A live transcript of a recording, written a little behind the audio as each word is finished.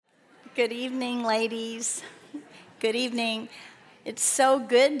Good evening, ladies. Good evening. It's so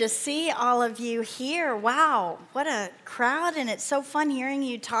good to see all of you here. Wow, what a crowd, and it's so fun hearing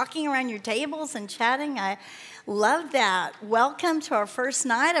you talking around your tables and chatting. I love that. Welcome to our first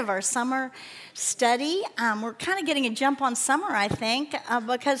night of our summer study. We're kind of getting a jump on summer, I think,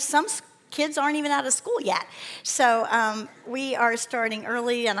 because some kids aren't even out of school yet. So we are starting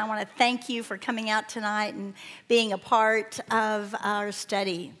early, and I want to thank you for coming out tonight and being a part of our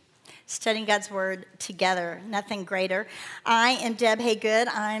studying God's Word together. Nothing greater. I am Deb Haygood.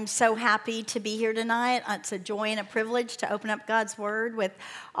 I'm so happy to be here tonight. It's a joy and a privilege to open up God's Word with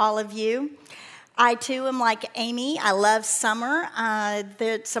all of you. I, too, am like Amy. I love summer.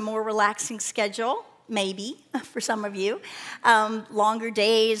 It's a more relaxing schedule, maybe, for some of you. Longer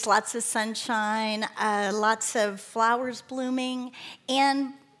days, lots of sunshine, lots of flowers blooming,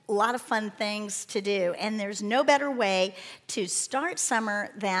 and a lot of fun things to do. And there's no better way to start summer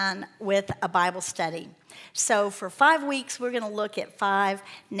than with a Bible study. So for 5 weeks, we're going to look at 5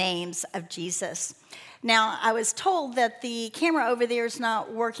 names of Jesus. Now, I was told that the camera over there is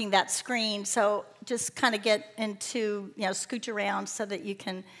not working, that screen, so just kind of get into, scooch around so that you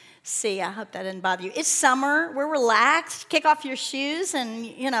can see. I hope that didn't bother you. It's summer. We're relaxed. Kick off your shoes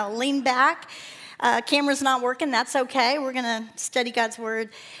and, lean back. Camera's not working. That's okay. We're going to study God's Word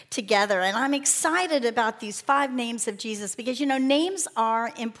together. And I'm excited about these 5 names of Jesus because, names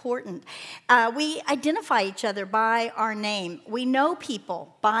are important. We identify each other by our name. We know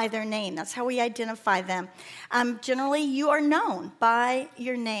people by their name. That's how we identify them. Generally, you are known by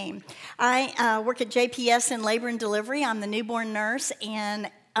your name. I work at JPS in labor and delivery. I'm the newborn nurse, and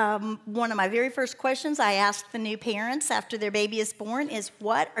one of my very first questions I ask the new parents after their baby is born is,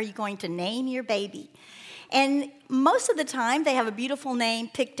 what are you going to name your baby? And most of the time, they have a beautiful name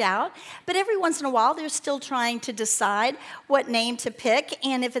picked out, but every once in a while, they're still trying to decide what name to pick.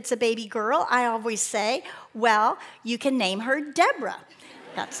 And if it's a baby girl, I always say, well, you can name her Deborah.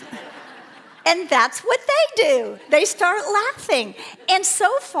 And that's what they do. They start laughing. And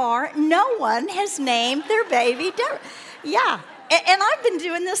so far, no one has named their baby Deborah. Yeah. And I've been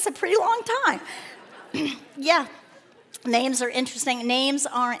doing this a pretty long time. Yeah, names are interesting. Names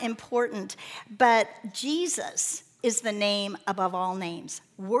are important. But Jesus is the name above all names.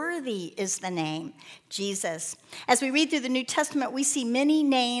 Worthy is the name, Jesus. As we read through the New Testament, we see many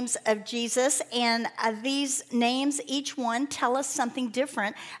names of Jesus, and these names, each one, tell us something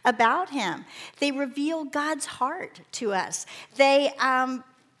different about him. They reveal God's heart to us. They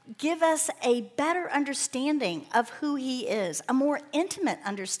give us a better understanding of who he is, a more intimate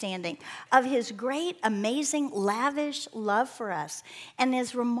understanding of his great, amazing, lavish love for us, and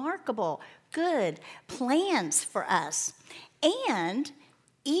his remarkable, good plans for us. And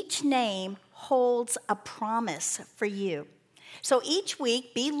each name holds a promise for you. So each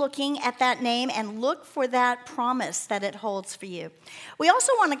week, be looking at that name and look for that promise that it holds for you. We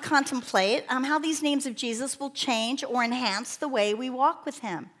also want to contemplate how these names of Jesus will change or enhance the way we walk with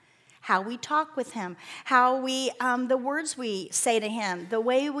him, how we talk with him, how we, the words we say to him, the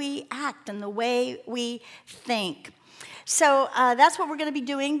way we act, and the way we think. So that's what we're going to be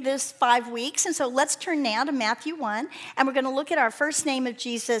doing this 5 weeks. And so let's turn now to Matthew 1, and we're going to look at our first name of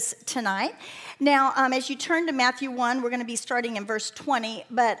Jesus tonight. Now, as you turn to Matthew 1, we're going to be starting in verse 20,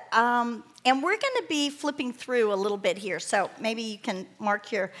 and we're going to be flipping through a little bit here. So maybe you can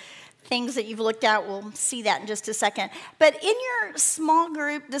mark your things that you've looked at. We'll see that in just a second. But in your small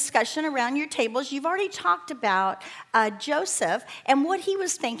group discussion around your tables, you've already talked about Joseph and what he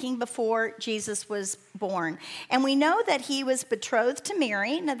was thinking before Jesus was born. And we know that he was betrothed to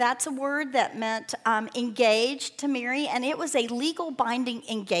Mary. Now, that's a word that meant engaged to Mary, and it was a legal binding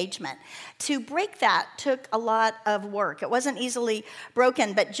engagement. To break that took a lot of work. It wasn't easily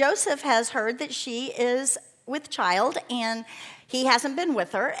broken, but Joseph has heard that she is with child, and he hasn't been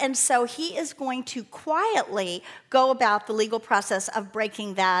with her, and so he is going to quietly go about the legal process of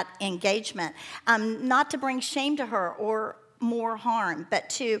breaking that engagement, not to bring shame to her or more harm, but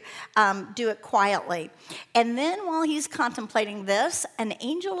to do it quietly. And then while he's contemplating this, an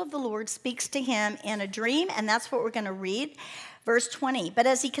angel of the Lord speaks to him in a dream, and that's what we're going to read. Verse 20, but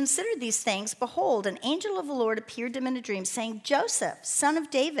as he considered these things, behold, an angel of the Lord appeared to him in a dream, saying, Joseph, son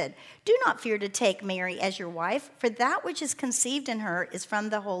of David, do not fear to take Mary as your wife, for that which is conceived in her is from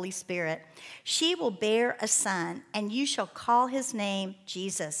the Holy Spirit. She will bear a son, and you shall call his name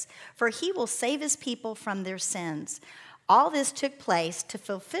Jesus, for he will save his people from their sins. All this took place to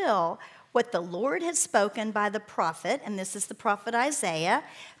fulfill what the Lord had spoken by the prophet, and this is the prophet Isaiah.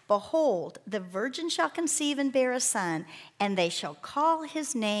 Behold, the virgin shall conceive and bear a son, and they shall call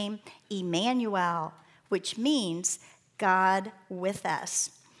his name Immanuel, which means God with us.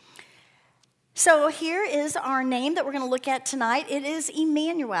 So here is our name that we're going to look at tonight. It is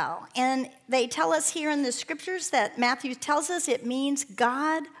Immanuel. And they tell us here in the scriptures that Matthew tells us it means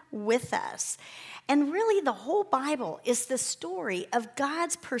God with us. And really, the whole Bible is the story of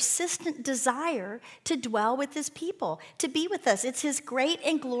God's persistent desire to dwell with his people, to be with us. It's his great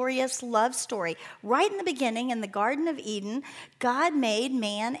and glorious love story. Right in the beginning, in the Garden of Eden, God made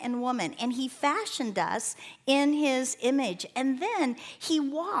man and woman, and he fashioned us in his image. And then he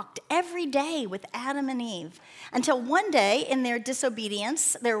walked every day with Adam and Eve until one day, in their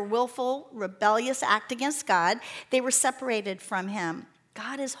disobedience, their willful, rebellious act against God, they were separated from him.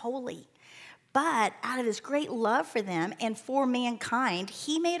 God is holy. But out of his great love for them and for mankind,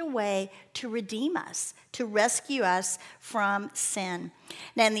 he made a way to redeem us, to rescue us from sin.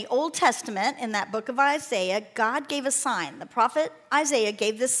 Now, in the Old Testament, in that book of Isaiah, God gave a sign. The prophet Isaiah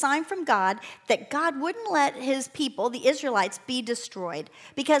gave this sign from God that God wouldn't let his people, the Israelites, be destroyed,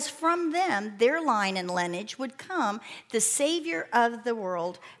 because from them, their line and lineage, would come the Savior of the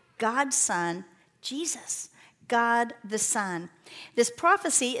world, God's Son, Jesus. God the Son. This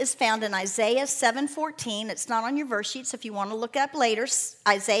prophecy is found in Isaiah 7:14. It's not on your verse sheet, so if you want to look up later,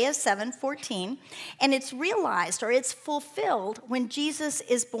 Isaiah 7:14. And it's realized, or it's fulfilled, when Jesus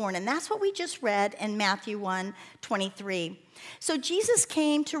is born. And that's what we just read in Matthew 1:23. So Jesus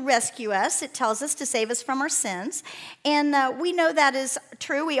came to rescue us. It tells us to save us from our sins. And we know that is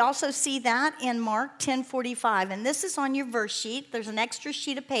true. We also see that in Mark 10:45. And this is on your verse sheet. There's an extra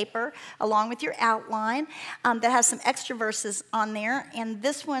sheet of paper along with your outline that has some extra verses on there. And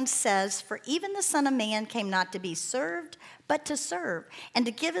this one says, "For even the Son of Man came not to be served, but to serve, and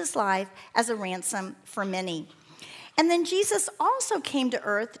to give his life as a ransom for many." And then Jesus also came to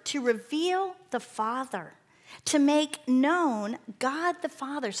earth to reveal the Father, to make known God the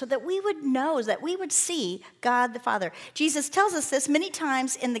Father, so that we would know, that we would see God the Father. Jesus tells us this many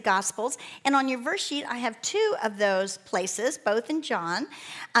times in the Gospels, and on your verse sheet, I have two of those places, both in John.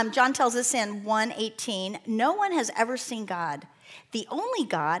 John tells us in 1:18, "No one has ever seen God. The only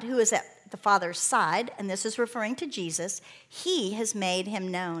God who is at the Father's side," and this is referring to Jesus, "he has made him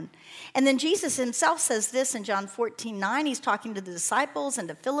known." And then Jesus himself says this in John 14:9. He's talking to the disciples and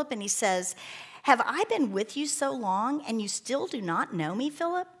to Philip, and he says, "Have I been with you so long, and you still do not know me,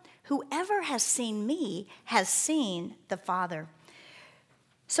 Philip? Whoever has seen me has seen the Father."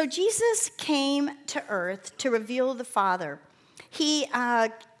 So Jesus came to earth to reveal the Father. He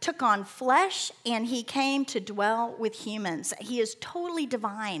took on flesh, and he came to dwell with humans. He is totally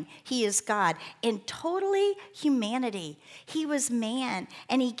divine. He is God. In totally humanity, he was man,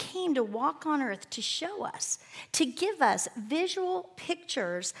 and he came to walk on earth to show us, to give us visual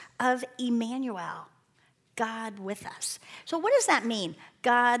pictures of Immanuel, God with us. So what does that mean,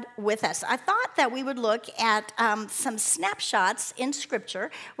 God with us? I thought that we would look at some snapshots in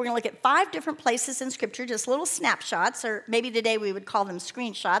Scripture. We're going to look at 5 different places in Scripture, just little snapshots, or maybe today we would call them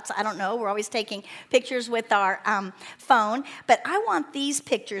screenshots. I don't know. We're always taking pictures with our phone. But I want these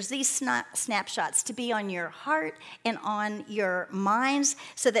pictures, these snapshots, to be on your heart and on your minds,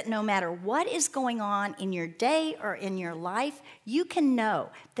 so that no matter what is going on in your day or in your life, you can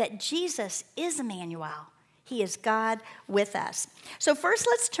know that Jesus is Immanuel. He is God with us. So first,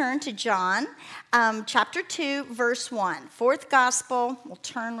 let's turn to John chapter 2, verse 1. Fourth gospel, we'll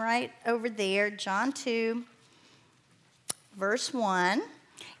turn right over there, John 2, verse 1.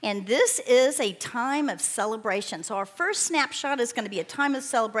 And this is a time of celebration. So our first snapshot is going to be a time of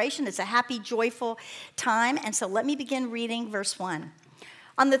celebration. It's a happy, joyful time. And so let me begin reading verse 1.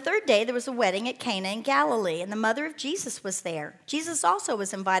 On the 3rd day, there was a wedding at Cana in Galilee, and the mother of Jesus was there. Jesus also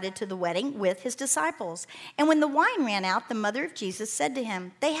was invited to the wedding with his disciples. And when the wine ran out, the mother of Jesus said to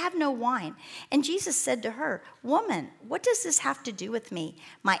him, "They have no wine." And Jesus said to her, "Woman, what does this have to do with me?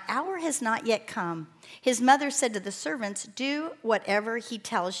 My hour has not yet come." His mother said to the servants, "Do whatever he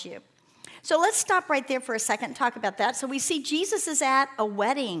tells you." So let's stop right there for a second and talk about that. So we see Jesus is at a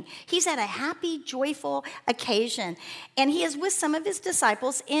wedding. He's at a happy, joyful occasion. And he is with some of his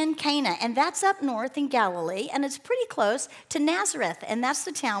disciples in Cana. And that's up north in Galilee. And it's pretty close to Nazareth. And that's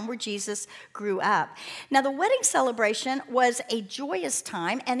the town where Jesus grew up. Now, the wedding celebration was a joyous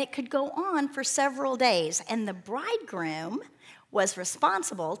time. And it could go on for several days. And the bridegroom was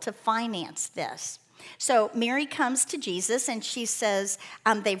responsible to finance this. So Mary comes to Jesus, and she says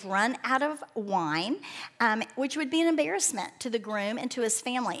they've run out of wine, which would be an embarrassment to the groom and to his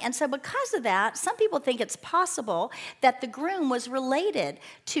family. And so because of that, some people think it's possible that the groom was related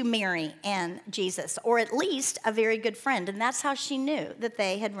to Mary and Jesus, or at least a very good friend. And that's how she knew that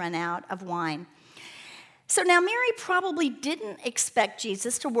they had run out of wine. So now Mary probably didn't expect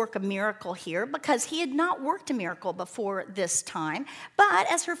Jesus to work a miracle here because he had not worked a miracle before this time.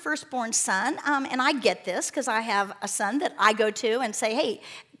 But as her firstborn son, and I get this because I have a son that I go to and say, hey,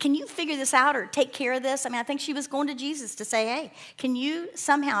 can you figure this out or take care of this? I mean, I think she was going to Jesus to say, hey, can you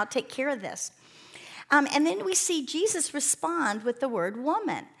somehow take care of this? And then we see Jesus respond with the word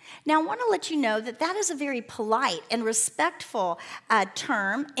woman. Now, I want to let you know that that is a very polite and respectful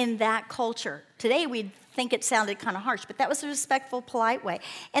term in that culture. Today, we'd think it sounded kind of harsh, but that was a respectful, polite way.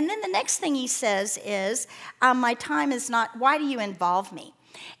 And then the next thing he says is, my time is not, why do you involve me?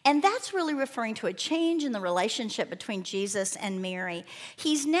 And that's really referring to a change in the relationship between Jesus and Mary.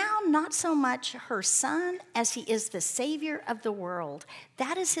 He's now not so much her son as he is the Savior of the world.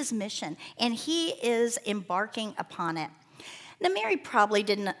 That is his mission, and he is embarking upon it. Now, Mary probably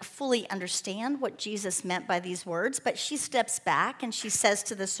didn't fully understand what Jesus meant by these words, but she steps back and she says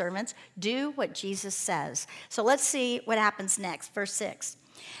to the servants, do what Jesus says. So let's see what happens next. Verse 6.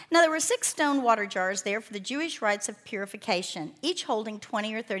 Now, there were 6 stone water jars there for the Jewish rites of purification, each holding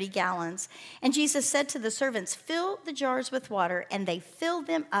 20 or 30 gallons. And Jesus said to the servants, fill the jars with water, and they filled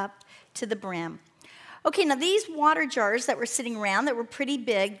them up to the brim. Okay, now these water jars that were sitting around that were pretty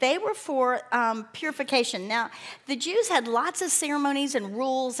big, they were for purification. Now, the Jews had lots of ceremonies and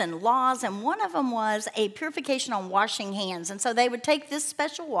rules and laws, and one of them was a purification on washing hands. And so they would take this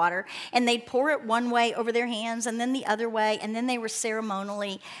special water, and they'd pour it one way over their hands and then the other way, and then they were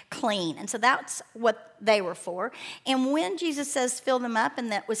ceremonially clean. And so that's what they were for. And when Jesus says fill them up,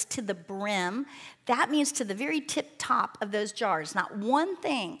 and that was to the brim, that means to the very tip top of those jars. Not one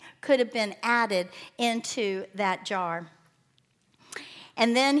thing could have been added into that jar.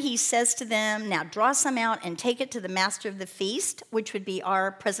 And then he says to them, now draw some out and take it to the master of the feast, which would be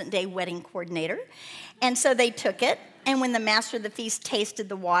our present-day wedding coordinator. And so they took it, and when the master of the feast tasted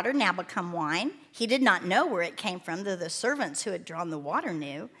the water, now become wine, he did not know where it came from, though the servants who had drawn the water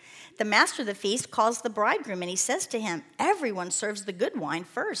knew. The master of the feast calls the bridegroom, and he says to him, everyone serves the good wine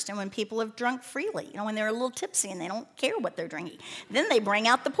first, and when people have drunk freely, when they're a little tipsy and they don't care what they're drinking, then they bring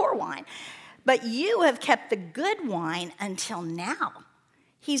out the poor wine. But you have kept the good wine until now.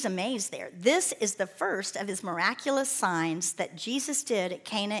 He's amazed there. This is the first of his miraculous signs that Jesus did at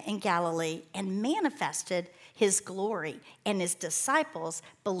Cana in Galilee and manifested his glory, and his disciples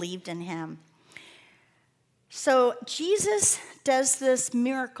believed in him. So Jesus does this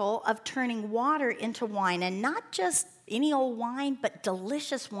miracle of turning water into wine, and not just any old wine, but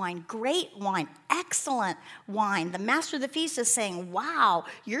delicious wine, great wine, excellent wine. The master of the feast is saying, wow,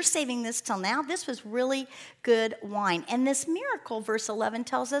 you're saving this till now? This was really good wine. And this miracle, verse 11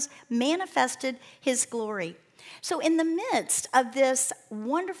 tells us, manifested his glory. So in the midst of this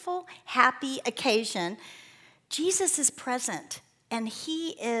wonderful, happy occasion, Jesus is present, and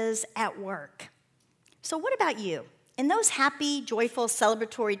he is at work. So what about you? In those happy, joyful,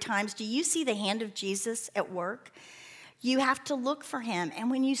 celebratory times, do you see the hand of Jesus at work? You have to look for him.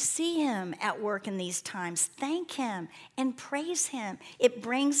 And when you see him at work in these times, thank him and praise him. It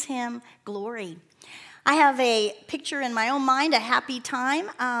brings him glory. I have a picture in my own mind, a happy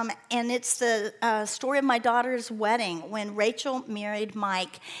time, and it's the story of my daughter's wedding when Rachel married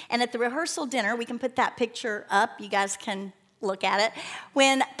Mike. And at the rehearsal dinner, we can put that picture up. You guys can look at it.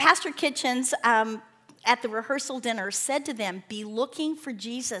 When Pastor Kitchens at the rehearsal dinner said to them, be looking for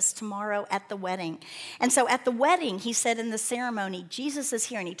Jesus tomorrow at the wedding. And so at the wedding, he said in the ceremony, Jesus is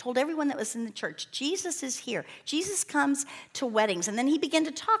here. And he told everyone that was in the church, Jesus is here. Jesus comes to weddings. And then he began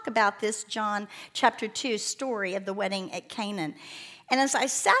to talk about this John chapter 2 story of the wedding at Canaan. And as I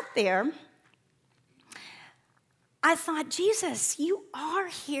sat there, I thought, Jesus, you are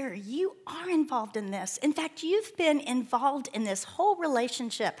here. You are involved in this. In fact, you've been involved in this whole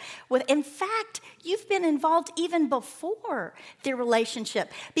relationship. In fact, you've been involved even before the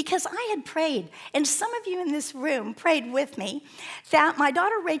relationship, because I had prayed, and some of you in this room prayed with me, that my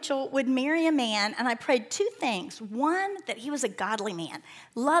daughter Rachel would marry a man, and I prayed 2 things. 1, that he was a godly man,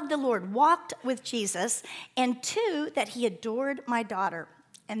 loved the Lord, walked with Jesus, and 2, that he adored my daughter.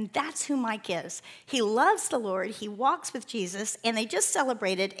 And that's who Mike is. He loves the Lord, he walks with Jesus, and they just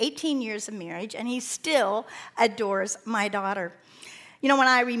celebrated 18 years of marriage, and he still adores my daughter. You know, when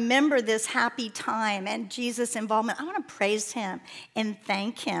I remember this happy time and Jesus' involvement, I want to praise him and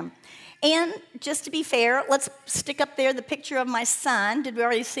thank him. And just to be fair, let's stick up there the picture of my son. Did we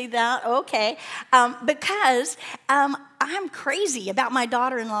already see that? Okay. Because I'm crazy about my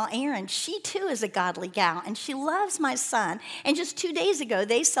daughter-in-law, Erin. She, too, is a godly gal, and she loves my son. And just 2 days ago,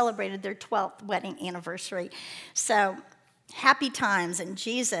 they celebrated their 12th wedding anniversary. So Happy times, and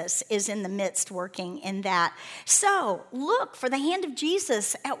Jesus is in the midst working in that. So look for the hand of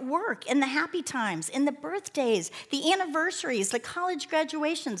Jesus at work in the happy times, in the birthdays, the anniversaries, the college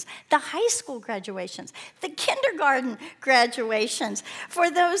graduations, the high school graduations, the kindergarten graduations, for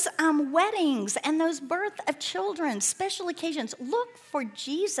those weddings and those birth of children, special occasions. Look for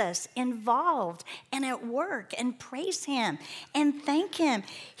Jesus involved and at work, and praise him and thank him.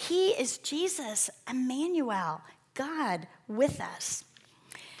 He is Jesus, Immanuel, God with us.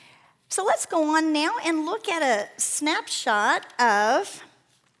 So let's go on now and look at a snapshot of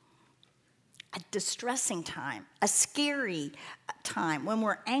a distressing time, a scary time when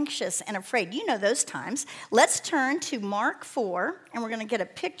we're anxious and afraid. You know those times. Let's turn to Mark 4, and we're going to get a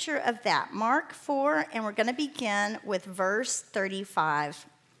picture of that. Mark 4, and we're going to begin with verse 35.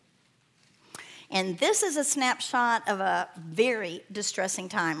 And this is a snapshot of a very distressing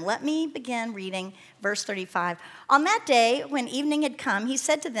time. Let me begin reading verse 35. On that day, when evening had come, he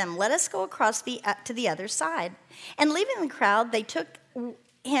said to them, "Let us go across to the other side." And leaving the crowd, they took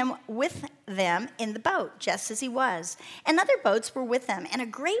him with them in the boat, just as he was. And other boats were with them. And a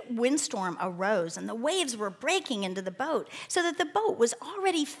great windstorm arose, and the waves were breaking into the boat, so that the boat was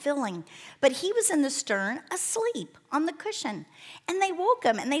already filling. But he was in the stern, asleep on the cushion. And they woke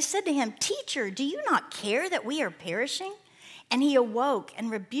him, and they said to him, "Teacher, do you not care that we are perishing?" And he awoke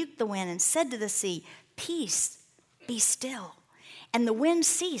and rebuked the wind and said to the sea, "Peace, be still." And the wind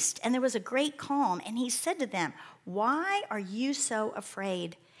ceased, and there was a great calm. And he said to them, "Why are you so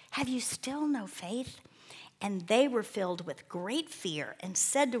afraid? Have you still no faith?" And they were filled with great fear and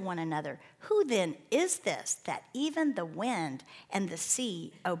said to one another, "Who then is this that even the wind and the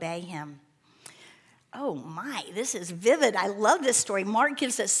sea obey him?" Oh my, this is vivid. I love this story. Mark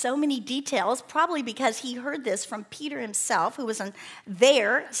gives us so many details, probably because he heard this from Peter himself, who was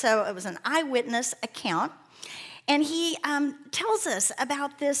there, so it was an eyewitness account. And he tells us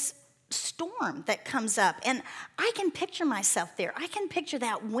about this storm that comes up, and I can picture myself there. I can picture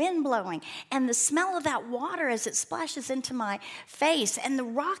that wind blowing and the smell of that water as it splashes into my face and the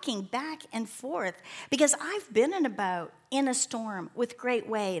rocking back and forth, because I've been in a boat in a storm with great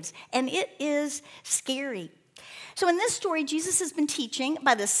waves, and it is scary. So in this story, Jesus has been teaching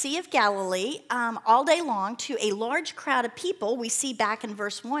by the Sea of Galilee all day long to a large crowd of people. We see back in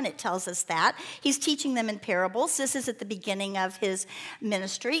verse 1, it tells us that. He's teaching them in parables. This is at the beginning of his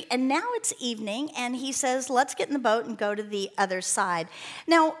ministry. And now it's evening, and he says, let's get in the boat and go to the other side.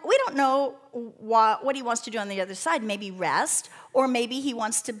 Now, we don't know what he wants to do on the other side. Maybe rest, or maybe he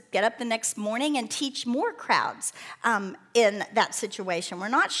wants to get up the next morning and teach more crowds in that situation. We're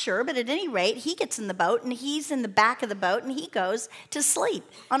not sure, but at any rate, he gets in the boat, and he's in the back of the boat, and he goes to sleep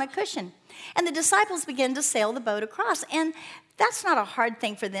on a cushion. And the disciples begin to sail the boat across, and that's not a hard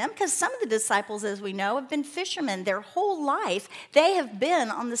thing for them, because some of the disciples, as we know, have been fishermen. Their whole life, they have been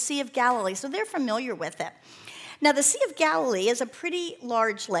on the Sea of Galilee, so they're familiar with it. Now, the Sea of Galilee is a pretty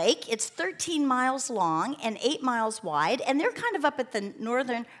large lake. It's 13 miles long and 8 miles wide, and they're kind of up at the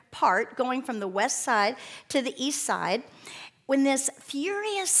northern part, going from the west side to the east side, when this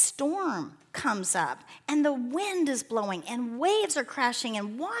furious storm comes up, and the wind is blowing, and waves are crashing,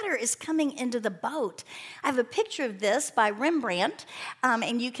 and water is coming into the boat. I have a picture of this by Rembrandt,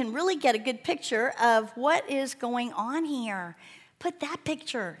 and you can really get a good picture of what is going on here. Put that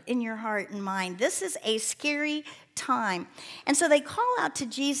picture in your heart and mind. This is a scary time. And so they call out to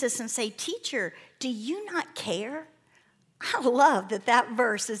Jesus and say, "Teacher, do you not care?" I love that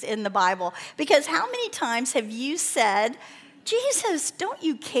verse is in the Bible, because how many times have you said, "Jesus, don't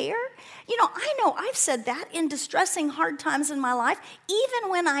you care?" You know I've said that in distressing, hard times in my life, even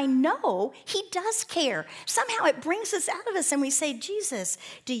when I know he does care. Somehow it brings us out of us, and we say, "Jesus,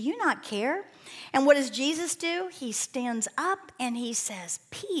 do you not care?" And what does Jesus do? He stands up and he says,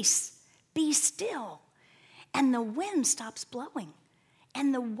 "Peace, be still." And the wind stops blowing,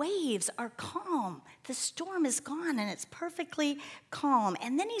 and the waves are calm. The storm is gone, and it's perfectly calm.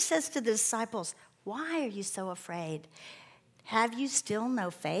 And then he says to the disciples, "Why are you so afraid? Have you still no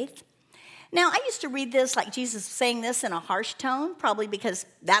faith?" Now, I used to read this like Jesus saying this in a harsh tone, probably because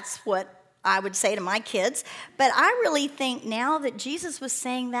that's what I would say to my kids. But I really think now that Jesus was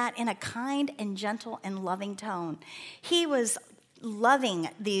saying that in a kind and gentle and loving tone. He was loving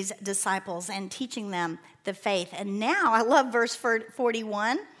these disciples and teaching them the faith. And now, I love verse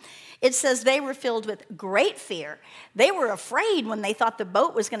 41. It says they were filled with great fear. They were afraid when they thought the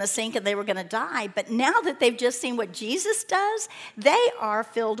boat was going to sink and they were going to die. But now that they've just seen what Jesus does, they are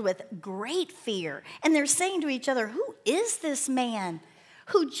filled with great fear. And they're saying to each other, "Who is this man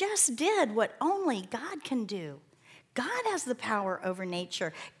who just did what only God can do? God has the power over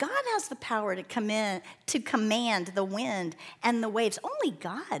nature. God has the power to command the wind and the waves. Only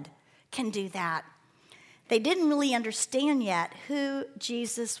God can do that. They didn't really understand yet who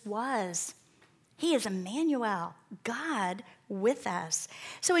Jesus was. He is Immanuel, God with us.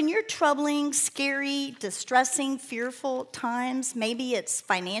 So in your troubling, scary, distressing, fearful times, maybe it's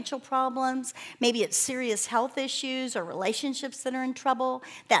financial problems, maybe it's serious health issues or relationships that are in trouble,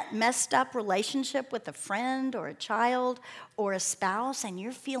 that messed up relationship with a friend or a child or a spouse, and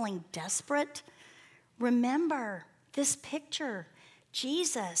you're feeling desperate, remember this picture.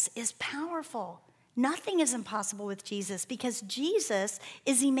 Jesus is powerful. Nothing is impossible with Jesus because Jesus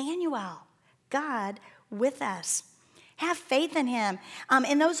is Immanuel, God with us. Have faith in him.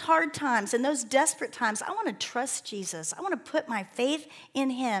 In those hard times, in those desperate times, I want to trust Jesus. I want to put my faith in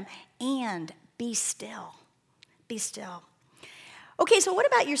him and be still. Be still. Okay, so what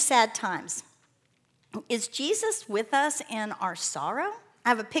about your sad times? Is Jesus with us in our sorrow? I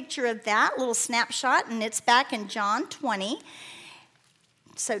have a picture of that, a little snapshot, and it's back in John 20.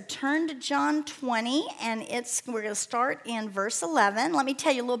 So turn to John 20, and we're going to start in verse 11. Let me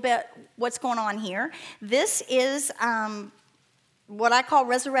tell you a little bit what's going on here. This is what I call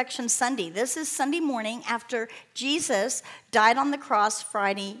Resurrection Sunday. This is Sunday morning after Jesus died on the cross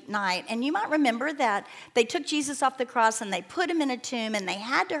Friday night. And you might remember that they took Jesus off the cross and they put him in a tomb, and they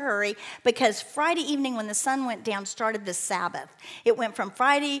had to hurry because Friday evening when the sun went down started the Sabbath. It went from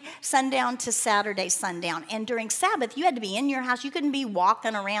Friday sundown to Saturday sundown. And during Sabbath, you had to be in your house. You couldn't be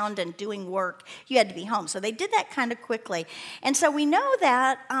walking around and doing work. You had to be home. So they did that kind of quickly. And so we know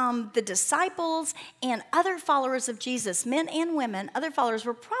that the disciples and other followers of Jesus, men and women, other followers,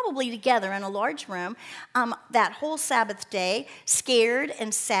 were probably together in a large room that whole Sabbath day, scared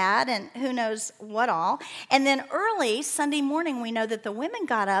and sad and who knows what all. And then early Sunday morning, we know that the women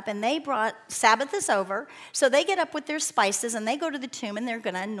got up and they brought, Sabbath is over, so they get up with their spices and they go to the tomb and they're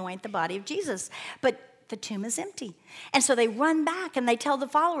going to anoint the body of Jesus. But the tomb is empty. And so they run back and they tell the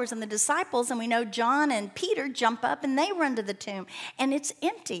followers and the disciples, and we know John and Peter jump up and they run to the tomb and it's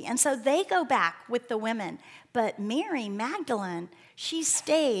empty. And so they go back with the women. But Mary Magdalene, she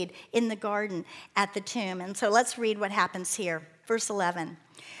stayed in the garden at the tomb. And so let's read what happens here. Verse 11.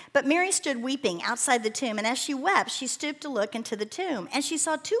 But Mary stood weeping outside the tomb, and as she wept, she stooped to look into the tomb. And she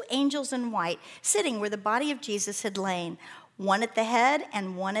saw two angels in white sitting where the body of Jesus had lain, one at the head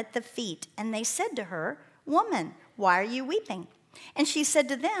and one at the feet. And they said to her, "Woman, why are you weeping?" And she said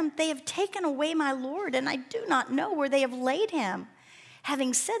to them, "They have taken away my Lord, and I do not know where they have laid him."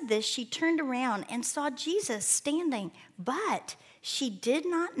 Having said this, she turned around and saw Jesus standing, but she did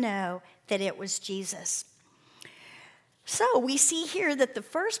not know that it was Jesus. So we see here that the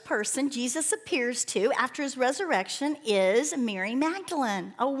first person Jesus appears to after his resurrection is Mary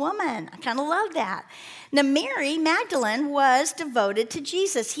Magdalene, a woman. I kind of love that. Now, Mary Magdalene was devoted to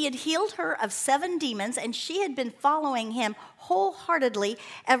Jesus. He had healed her of 7 demons, and she had been following him wholeheartedly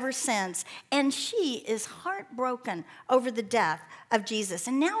ever since. And she is heartbroken over the death of Jesus.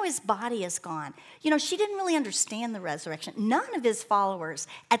 And now his body is gone. You know, she didn't really understand the resurrection. None of his followers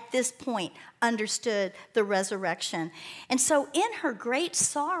at this point understood the resurrection. And so in her great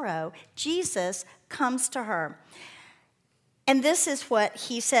sorrow, Jesus comes to her. And this is what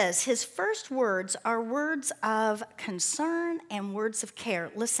he says. His first words are words of concern and words of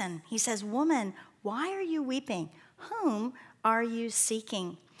care. Listen, he says, "Woman, why are you weeping? Whom are you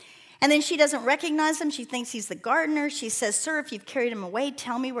seeking?" And then she doesn't recognize him. She thinks he's the gardener. She says, "Sir, if you've carried him away,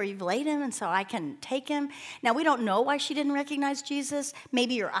 tell me where you've laid him and so I can take him." Now, we don't know why she didn't recognize Jesus.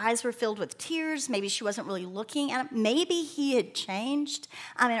 Maybe her eyes were filled with tears. Maybe she wasn't really looking at him. Maybe he had changed.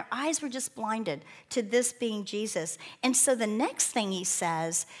 Her eyes were just blinded to this being Jesus. And so the next thing he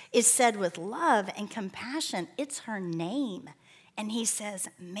says is said with love and compassion. It's her name. And he says,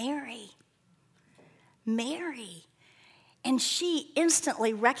 "Mary, Mary." And she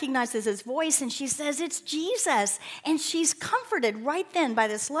instantly recognizes his voice, and she says, "It's Jesus." And she's comforted right then by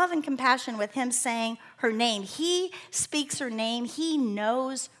this love and compassion with him saying her name. He speaks her name. He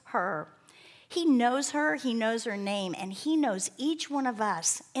knows her. He knows her. He knows her name. And he knows each one of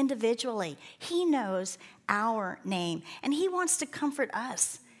us individually. He knows our name. And he wants to comfort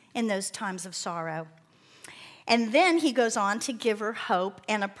us in those times of sorrow. And then he goes on to give her hope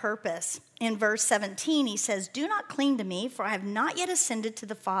and a purpose. In verse 17, he says, "Do not cling to me, for I have not yet ascended to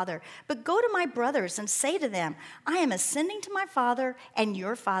the Father. But go to my brothers and say to them, I am ascending to my Father and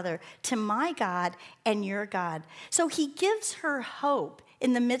your Father, to my God and your God." So he gives her hope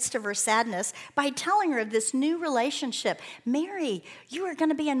in the midst of her sadness by telling her of this new relationship. "Mary, you are going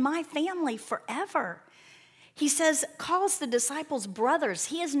to be in my family forever." He says, calls the disciples brothers.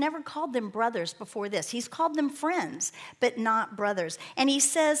 He has never called them brothers before this. He's called them friends, but not brothers. And he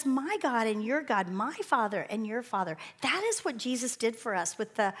says, my God and your God, my Father and your Father. That is what Jesus did for us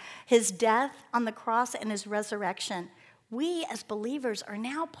with his death on the cross and his resurrection. We as believers are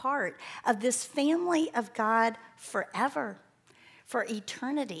now part of this family of God forever, for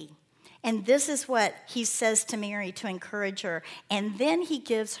eternity. And this is what he says to Mary to encourage her. And then he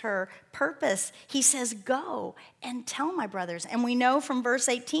gives her purpose. He says, go and tell my brothers. And we know from verse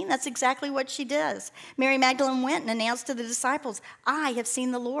 18, that's exactly what she does. Mary Magdalene went and announced to the disciples, I have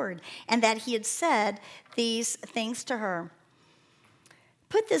seen the Lord, and that he had said these things to her.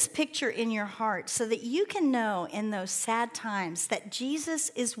 Put this picture in your heart so that you can know in those sad times that Jesus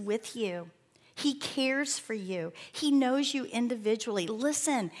is with you. He cares for you. He knows you individually.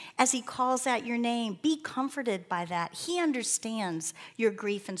 Listen as he calls out your name. Be comforted by that. He understands your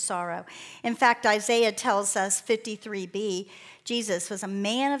grief and sorrow. In fact, Isaiah tells us, 53b, Jesus was a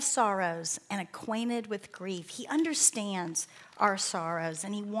man of sorrows and acquainted with grief. He understands our sorrows,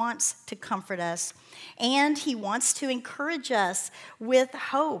 and he wants to comfort us. And he wants to encourage us with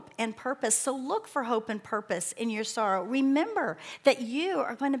hope and purpose. So look for hope and purpose in your sorrow. Remember that you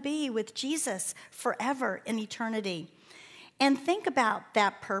are going to be with Jesus forever in eternity. And think about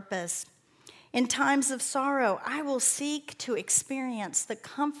that purpose. In times of sorrow, I will seek to experience the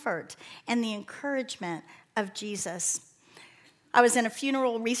comfort and the encouragement of Jesus. I was in a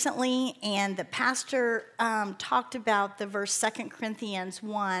funeral recently, and the pastor talked about the verse 2 Corinthians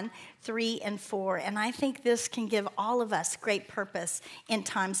 1, 3, and 4. And I think this can give all of us great purpose in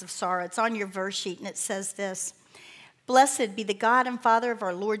times of sorrow. It's on your verse sheet, and it says this: Blessed be the God and Father of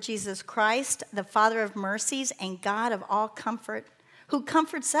our Lord Jesus Christ, the Father of mercies and God of all comfort, who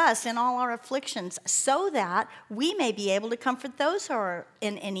comforts us in all our afflictions, so that we may be able to comfort those who are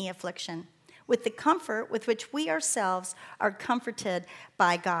in any affliction, with the comfort with which we ourselves are comforted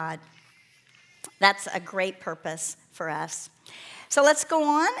by God. That's a great purpose for us. So let's go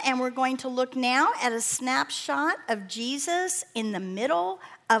on, and we're going to look now at a snapshot of Jesus in the middle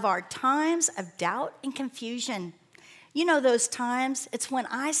of our times of doubt and confusion. You know those times? It's when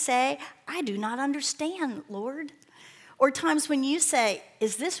I say, I do not understand, Lord. Or times when you say,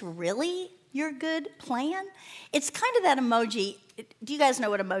 is this really your good plan? It's kind of that emoji. Do you guys know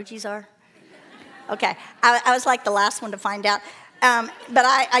what emojis are? Okay, I was like the last one to find out. But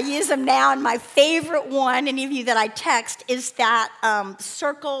I use them now, and my favorite one, any of you that I text, is that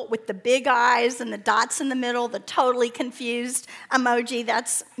circle with the big eyes and the dots in the middle, the totally confused emoji.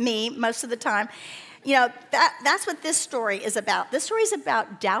 That's me most of the time. You know, that's what this story is about. This story is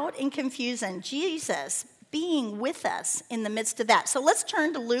about doubt and confusion, Jesus being with us in the midst of that. So let's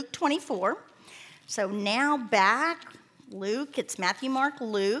turn to Luke 24. So now back, Luke, it's Matthew, Mark,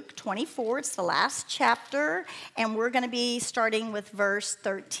 Luke 24. It's the last chapter, and we're going to be starting with verse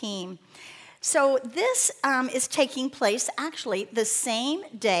 13. So this is taking place actually the same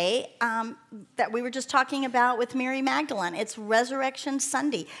day that we were just talking about with Mary Magdalene. It's Resurrection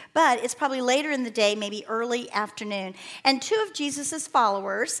Sunday, but it's probably later in the day, maybe early afternoon. And two of Jesus'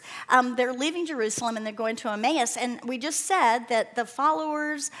 followers, they're leaving Jerusalem and they're going to Emmaus. And we just said that the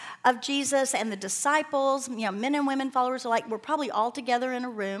followers of Jesus and the disciples, you know, men and women followers alike, we're probably all together in a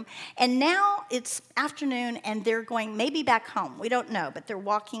room. And now it's afternoon and they're going maybe back home. We don't know, but they're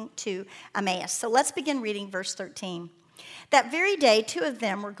walking to Emmaus. So let's begin reading verse 13. That very day, two of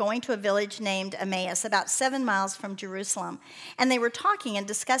them were going to a village named Emmaus, about 7 miles from Jerusalem. And they were talking and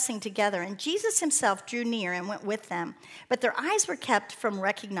discussing together. And Jesus himself drew near and went with them. But their eyes were kept from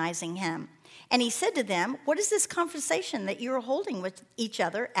recognizing him. And he said to them, "What is this conversation that you are holding with each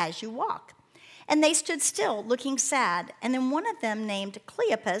other as you walk?" And they stood still, looking sad. And then one of them, named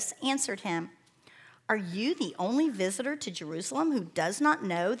Cleopas, answered him, "Are you the only visitor to Jerusalem who does not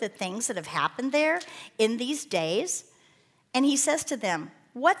know the things that have happened there in these days?" And he says to them,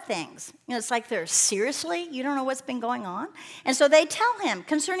 "What things?" You know, it's like they're, seriously? You don't know what's been going on? And so they tell him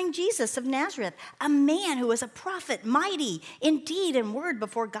concerning Jesus of Nazareth, a man who was a prophet, mighty in deed and word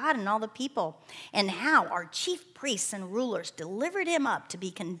before God and all the people, and how our chief priests and rulers delivered him up to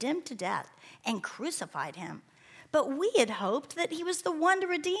be condemned to death and crucified him. But we had hoped that he was the one to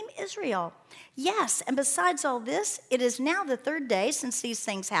redeem Israel. Yes, and besides all this, it is now the third day since these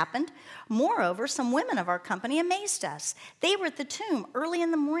things happened. Moreover, some women of our company amazed us. They were at the tomb early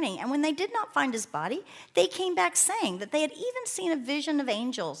in the morning, and when they did not find his body, they came back saying that they had even seen a vision of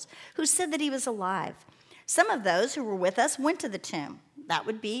angels who said that he was alive. Some of those who were with us went to the tomb. That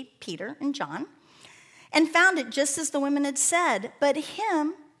would be Peter and John, and found it just as the women had said, but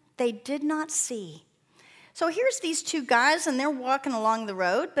him they did not see. So here's these two guys, and they're walking along the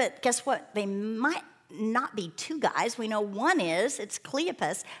road, but guess what? They might not be two guys. We know one it's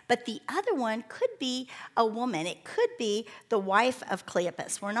Cleopas, but the other one could be a woman. It could be the wife of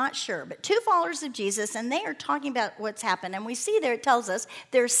Cleopas. We're not sure. But two followers of Jesus, and they are talking about what's happened. And we see there, it tells us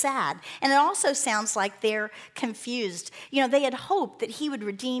they're sad. And it also sounds like they're confused. They had hoped that he would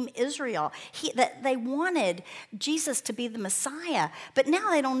redeem Israel, that they wanted Jesus to be the Messiah. But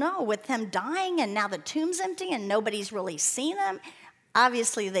now they don't know, with him dying, and now the tomb's empty, and nobody's really seen him.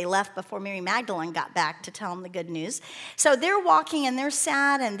 Obviously, they left before Mary Magdalene got back to tell them the good news. So they're walking, and they're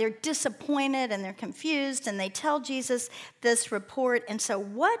sad, and they're disappointed, and they're confused, and they tell Jesus this report. And so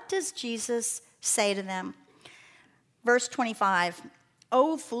what does Jesus say to them? Verse 25,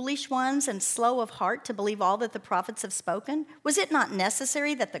 "O foolish ones and slow of heart to believe all that the prophets have spoken, was it not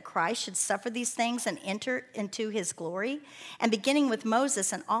necessary that the Christ should suffer these things and enter into his glory? And beginning with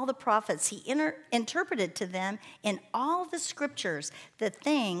Moses and all the prophets, he interpreted to them in all the scriptures the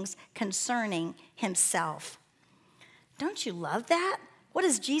things concerning himself." Don't you love that? What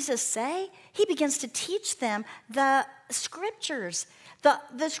does Jesus say? He begins to teach them the scriptures.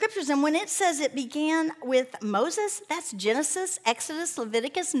 The scriptures, and when it says it began with Moses, that's Genesis, Exodus,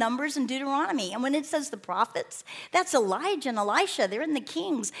 Leviticus, Numbers, and Deuteronomy. And when it says the prophets, that's Elijah and Elisha. They're in the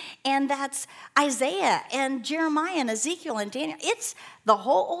Kings. And that's Isaiah and Jeremiah and Ezekiel and Daniel. It's the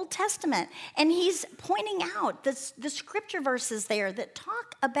whole Old Testament. And he's pointing out the scripture verses there that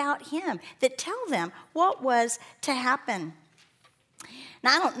talk about him, that tell them what was to happen.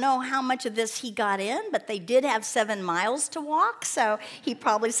 Now, I don't know how much of this he got in, but they did have 7 miles to walk, so he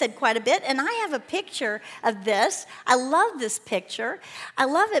probably said quite a bit. And I have a picture of this. I love this picture. I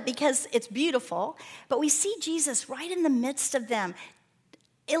love it because it's beautiful, but we see Jesus right in the midst of them,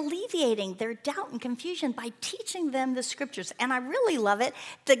 alleviating their doubt and confusion by teaching them the scriptures. And I really love it.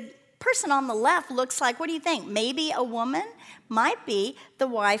 The person on the left looks like, what do you think? Maybe a woman? Might be the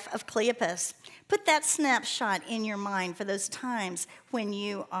wife of Cleopas. Put that snapshot in your mind for those times when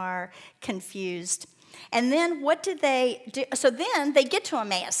you are confused. And then what do they do? So then they get to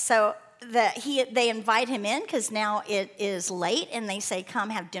Emmaus. So they invite him in because now it is late, and they say,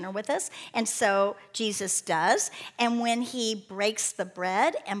 "Come have dinner with us." And so Jesus does. And when he breaks the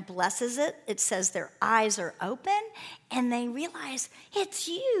bread and blesses it, it says their eyes are open, and they realize, "It's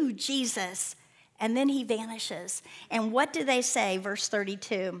you, Jesus." And then he vanishes. And what do they say? Verse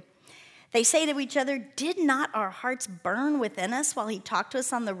 32. They say to each other, "Did not our hearts burn within us while he talked to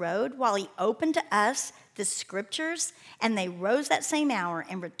us on the road, while he opened to us the scriptures?" And they rose that same hour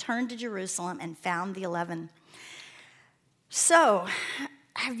and returned to Jerusalem and found the 11. So,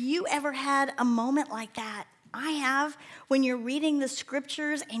 have you ever had a moment like that? I have. When you're reading the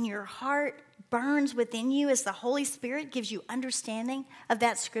scriptures and your heart burns within you as the Holy Spirit gives you understanding of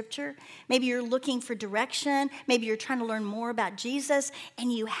that scripture. Maybe you're looking for direction. Maybe you're trying to learn more about Jesus,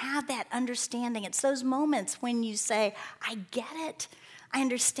 and you have that understanding. It's those moments when you say, "I get it. I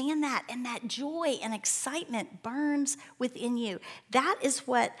understand that," and that joy and excitement burns within you. That is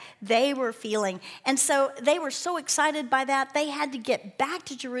what they were feeling. And so they were so excited by that, they had to get back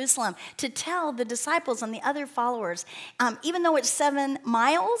to Jerusalem to tell the disciples and the other followers. Even though it's 7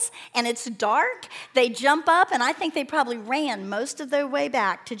 miles and it's dark, they jump up, and I think they probably ran most of their way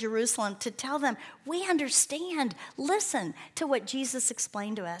back to Jerusalem to tell them, "We understand. Listen to what Jesus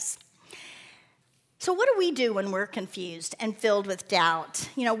explained to us." So what do we do when we're confused and filled with doubt?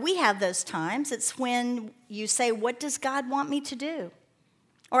 We have those times. It's when you say, "What does God want me to do?"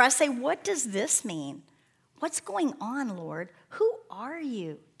 Or I say, "What does this mean? What's going on, Lord? Who are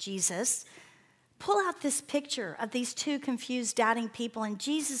you, Jesus?" Pull out this picture of these two confused, doubting people and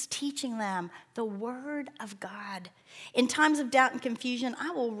Jesus teaching them the Word of God. In times of doubt and confusion,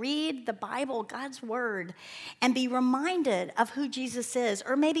 I will read the Bible, God's Word, and be reminded of who Jesus is,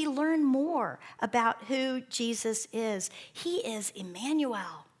 or maybe learn more about who Jesus is. He is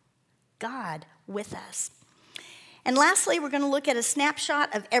Immanuel, God with us. And lastly, we're going to look at a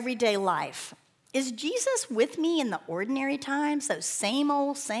snapshot of everyday life. Is Jesus with me in the ordinary times, those same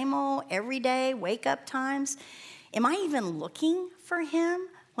old, everyday wake-up times? Am I even looking for him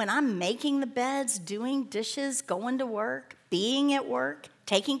when I'm making the beds, doing dishes, going to work, being at work,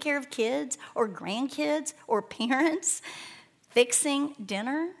 taking care of kids or grandkids or parents, fixing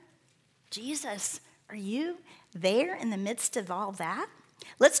dinner? Jesus, are you there in the midst of all that?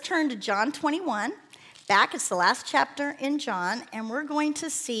 Let's turn to John 21. Back, it's the last chapter in John, and we're going to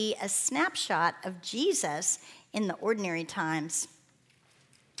see a snapshot of Jesus in the ordinary times.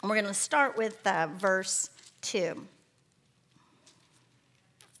 And we're going to start with verse 2.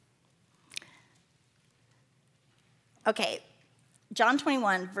 Okay, John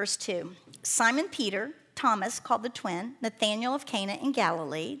 21, verse 2. Simon Peter Thomas, called the twin, Nathanael of Cana in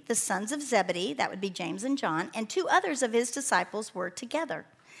Galilee, the sons of Zebedee, that would be James and John, and 2 others of his disciples were together.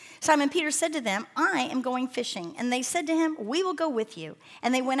 Simon Peter said to them, I am going fishing. And they said to him, we will go with you.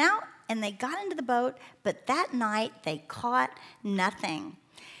 And they went out and they got into the boat, but that night they caught nothing.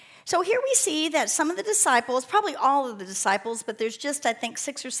 So here we see that some of the disciples, probably all of the disciples, but there's just, I think,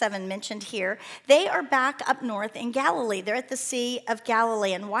 6 or 7 mentioned here, they are back up north in Galilee. They're at the Sea of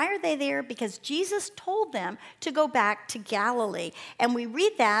Galilee. And why are they there? Because Jesus told them to go back to Galilee. And we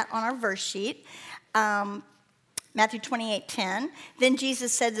read that on our verse sheet. Matthew 28:10, then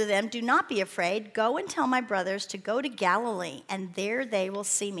Jesus said to them, do not be afraid. Go and tell my brothers to go to Galilee, and there they will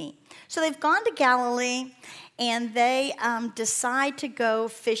see me. So they've gone to Galilee, and they decide to go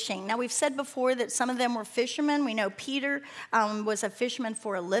fishing. Now, we've said before that some of them were fishermen. We know Peter was a fisherman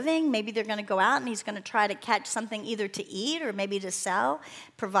for a living. Maybe they're going to go out, and he's going to try to catch something either to eat or maybe to sell,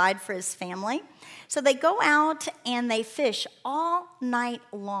 provide for his family. So they go out, and they fish all night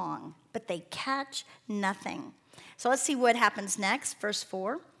long, but they catch nothing. So let's see what happens next. Verse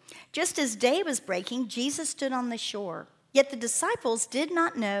 4. Just as day was breaking, Jesus stood on the shore. Yet the disciples did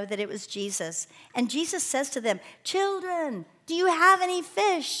not know that it was Jesus. And Jesus says to them, children, do you have any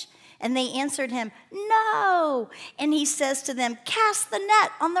fish? And they answered him, no. And he says to them, cast the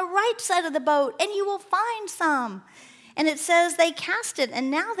net on the right side of the boat, and you will find some. And it says they cast it,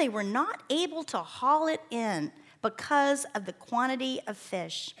 and now they were not able to haul it in because of the quantity of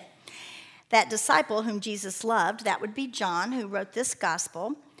fish. That disciple whom Jesus loved, that would be John, who wrote this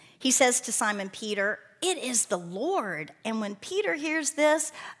gospel, he says to Simon Peter, it is the Lord. And when Peter hears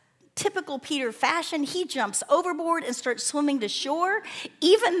this, typical Peter fashion, he jumps overboard and starts swimming to shore,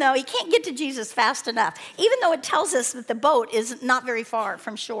 even though he can't get to Jesus fast enough, even though it tells us that the boat is not very far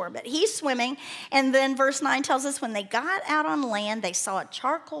from shore. But he's swimming, and then verse 9 tells us when they got out on land, they saw a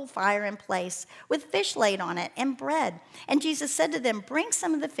charcoal fire in place with fish laid on it and bread. And Jesus said to them, bring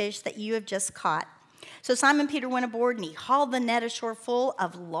some of the fish that you have just caught. So Simon Peter went aboard, and he hauled the net ashore full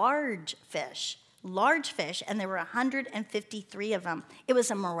of large fish, and there were 153 of them. It was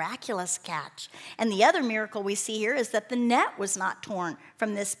a miraculous catch. And the other miracle we see here is that the net was not torn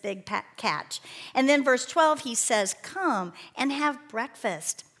from this big catch. And then verse 12, he says, come and have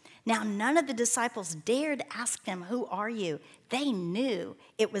breakfast. Now, none of the disciples dared ask him, who are you? They knew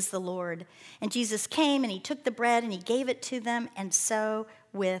it was the Lord. And Jesus came, and he took the bread, and he gave it to them, and so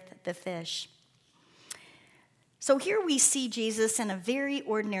with the fish. So here we see Jesus in a very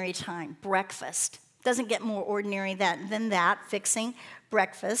ordinary time, breakfast. Doesn't get more ordinary than that, fixing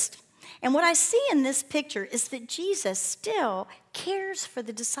breakfast. And what I see in this picture is that Jesus still cares for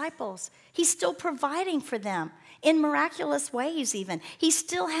the disciples. He's still providing for them in miraculous ways even. He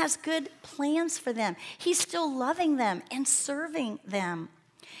still has good plans for them. He's still loving them and serving them.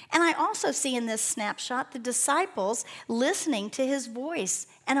 And I also see in this snapshot the disciples listening to his voice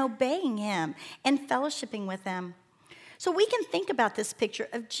and obeying him and fellowshipping with them. So we can think about this picture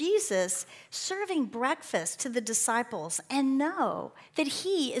of Jesus serving breakfast to the disciples and know that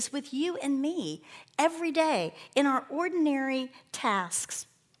he is with you and me every day in our ordinary tasks.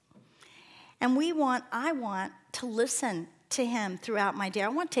 And I want to listen to him throughout my day. I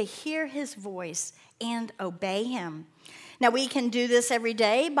want to hear his voice and obey him. Now, we can do this every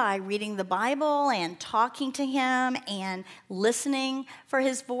day by reading the Bible and talking to him and listening for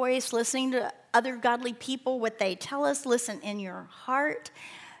his voice, listening to other godly people, what they tell us. Listen in your heart,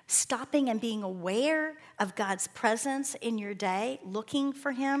 stopping and being aware of God's presence in your day, looking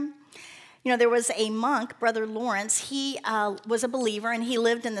for him. You know, there was a monk, Brother Lawrence. He was a believer, and he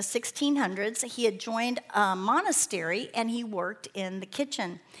lived in the 1600s. He had joined a monastery, and he worked in the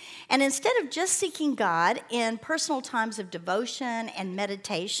kitchen. And instead of just seeking God in personal times of devotion and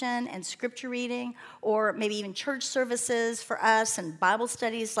meditation and scripture reading, or maybe even church services for us and Bible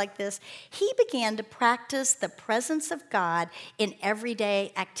studies like this, he began to practice the presence of God in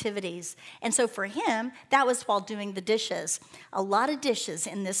everyday activities. And so for him, that was while doing the dishes. A lot of dishes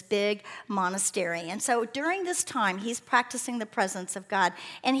in this big monastery. And so during this time, he's practicing the presence of God.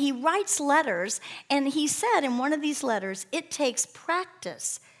 And he writes letters, and he said in one of these letters, it takes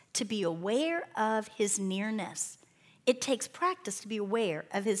practice to be aware of his nearness. It takes practice to be aware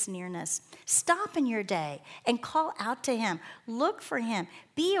of his nearness. Stop in your day and call out to him. Look for him.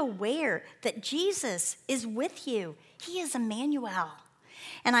 Be aware that Jesus is with you. He is Immanuel.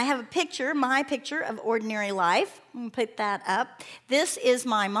 And I have a picture, my picture of ordinary life. I'm going to put that up. This is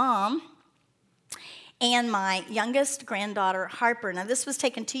my mom and my youngest granddaughter, Harper. Now, this was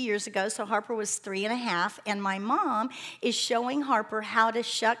taken 2 years ago, so Harper was 3.5, and my mom is showing Harper how to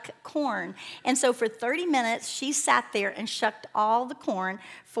shuck corn. And so for 30 minutes, she sat there and shucked all the corn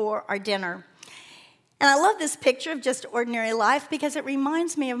for our dinner. And I love this picture of just ordinary life because it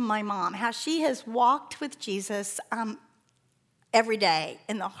reminds me of my mom, how she has walked with Jesus every day,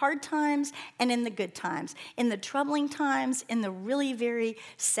 in the hard times and in the good times, in the troubling times, in the really very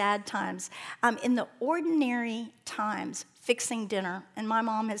sad times, in the ordinary times, fixing dinner. And my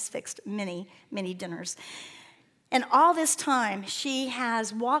mom has fixed many, many dinners. And all this time, she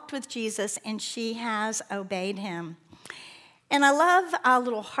has walked with Jesus and she has obeyed him. And I love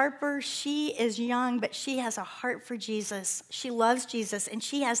little Harper. She is young, but she has a heart for Jesus. She loves Jesus, and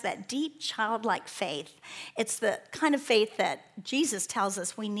she has that deep childlike faith. It's the kind of faith that Jesus tells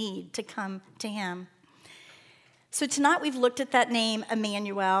us we need to come to him. So tonight we've looked at that name,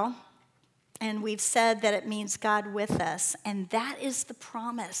 Immanuel, and we've said that it means God with us, and that is the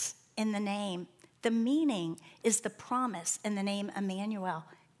promise in the name. The meaning is the promise in the name Immanuel.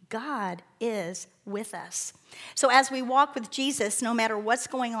 God is with us. So as we walk with Jesus, no matter what's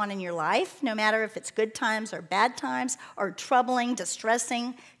going on in your life, no matter if it's good times or bad times, or troubling,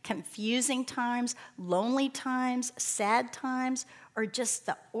 distressing, confusing times, lonely times, sad times, or just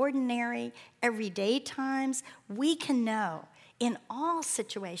the ordinary, everyday times, we can know in all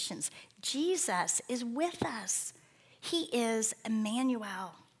situations, Jesus is with us. He is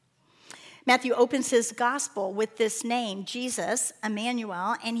Immanuel. Matthew opens his gospel with this name, Jesus,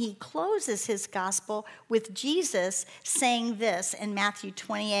 Immanuel, and he closes his gospel with Jesus saying this in Matthew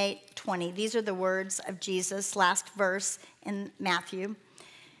 28:20. These are the words of Jesus, last verse in Matthew.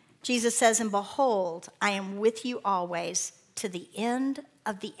 Jesus says, "And behold, I am with you always to the end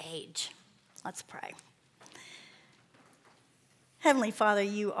of the age." Let's pray. Heavenly Father,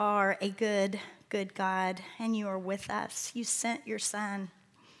 you are a good, good God, and you are with us. You sent your Son,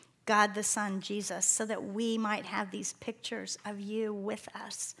 God the Son, Jesus, so that we might have these pictures of you with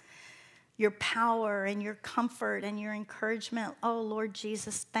us. Your power and your comfort and your encouragement. Oh, Lord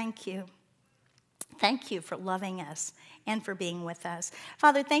Jesus, thank you. Thank you for loving us and for being with us.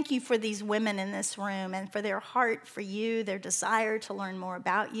 Father, thank you for these women in this room and for their heart for you, their desire to learn more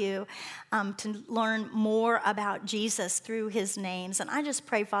about you, to learn more about Jesus through his names. And I just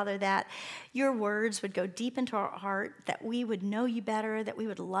pray, Father, that your words would go deep into our heart, that we would know you better, that we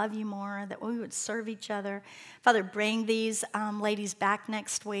would love you more, that we would serve each other. Father, bring these ladies back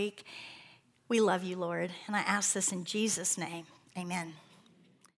next week. We love you, Lord, and I ask this in Jesus' name. Amen.